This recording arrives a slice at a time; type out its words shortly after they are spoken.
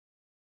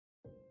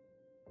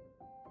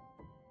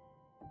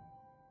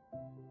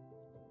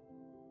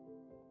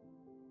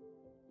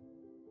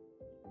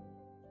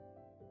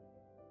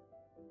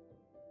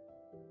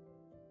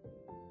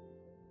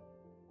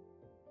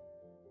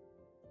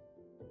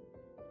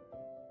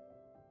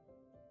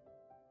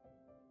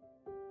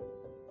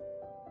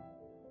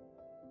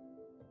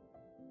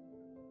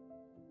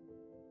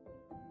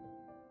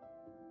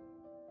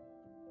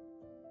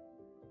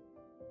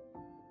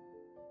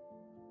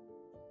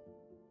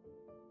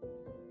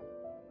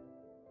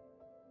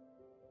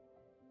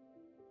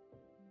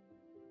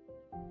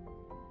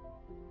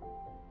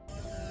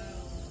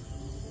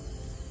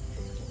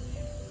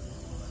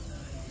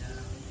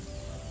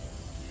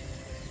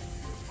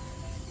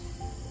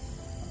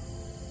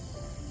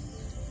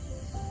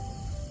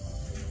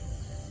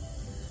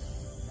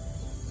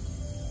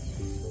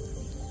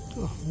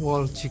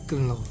Wild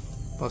chicken law,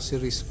 Pasir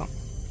Ris Park.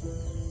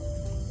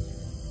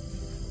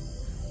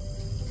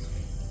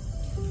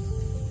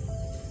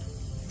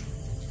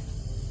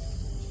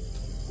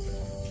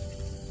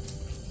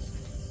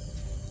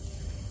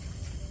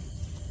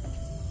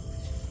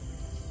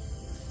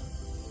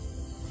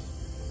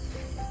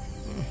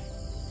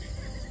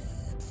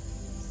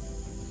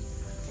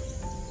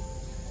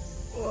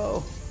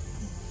 Wow,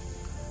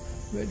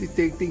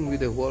 meditating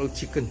with a wild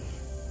chicken.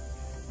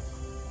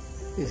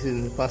 It's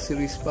in Pasir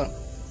Ris Park,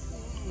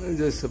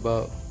 just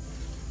about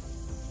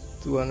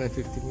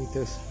 250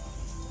 meters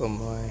from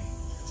my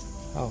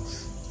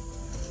house.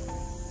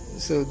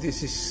 So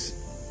this is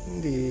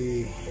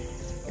the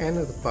end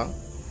of the park.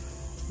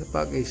 The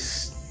park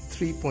is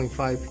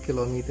 3.5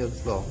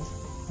 kilometers long,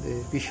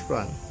 the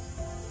beachfront.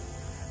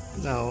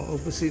 Now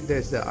opposite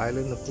there's the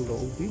island of Pulau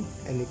Ubin,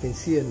 and you can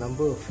see a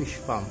number of fish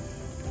farms.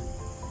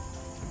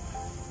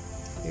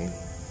 Okay.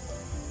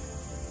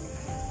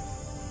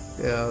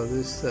 There are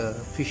this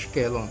fish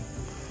kelong,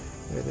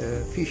 where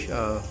the fish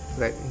are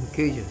bred in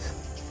cages.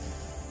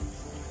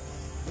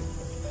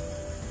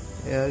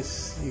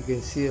 Yes, you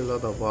can see a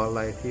lot of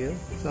wildlife here.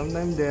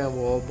 Sometimes there are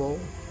warble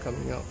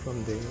coming out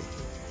from the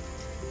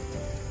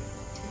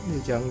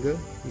jungle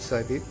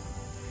beside it.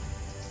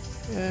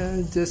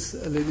 And just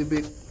a little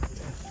bit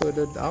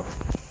further up,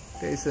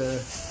 there is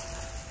a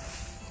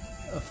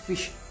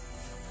fish,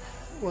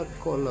 what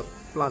called a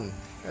plant.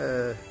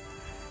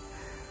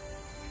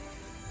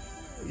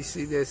 You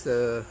see there's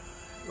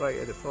right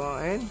at the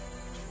far end,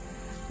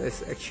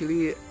 there's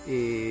actually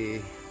a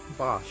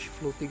barge,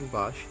 floating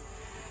barge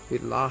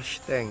with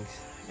large tanks,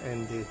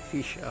 and the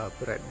fish are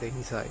bred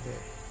inside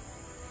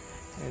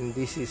there. And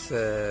this is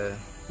the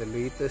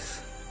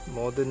latest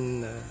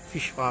modern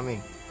fish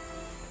farming.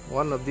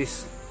 One of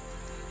these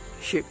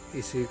ship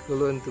is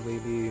equivalent to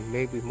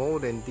maybe more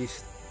than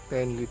this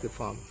 10-liter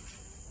farm.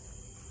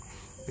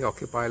 They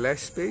occupy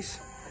less space,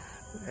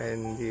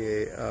 and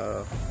they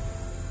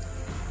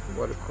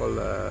what you call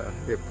the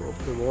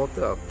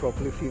water are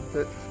properly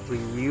filtered,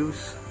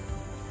 reused,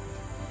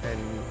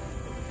 and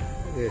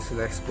there's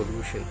less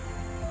pollution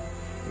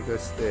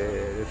because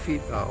the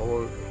feed are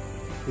all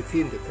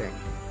within the tank,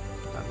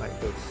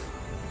 unlike those.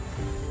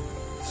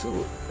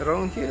 So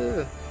around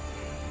here,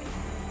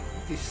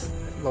 this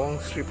long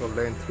strip of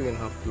land,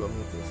 3.5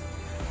 kilometers,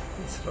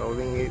 and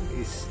surrounding it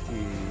is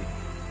the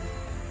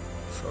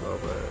sort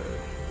of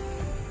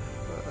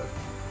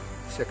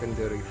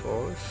secondary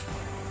forest,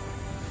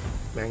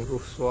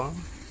 mangrove swamp,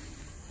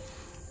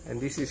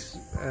 and this is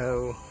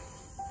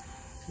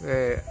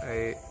where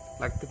I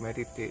like to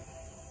meditate.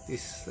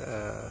 This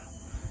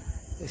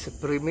is a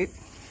pyramid,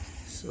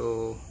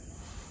 so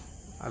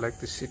I like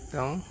to sit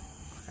down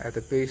at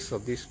the base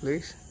of this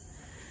place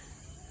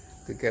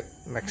to get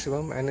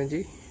maximum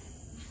energy.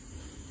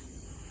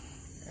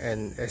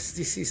 And as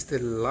this is the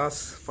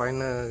last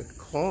final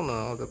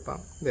corner of the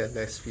park, there are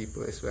less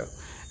people as well,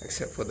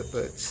 except for the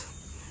birds.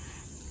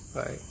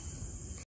 Bye.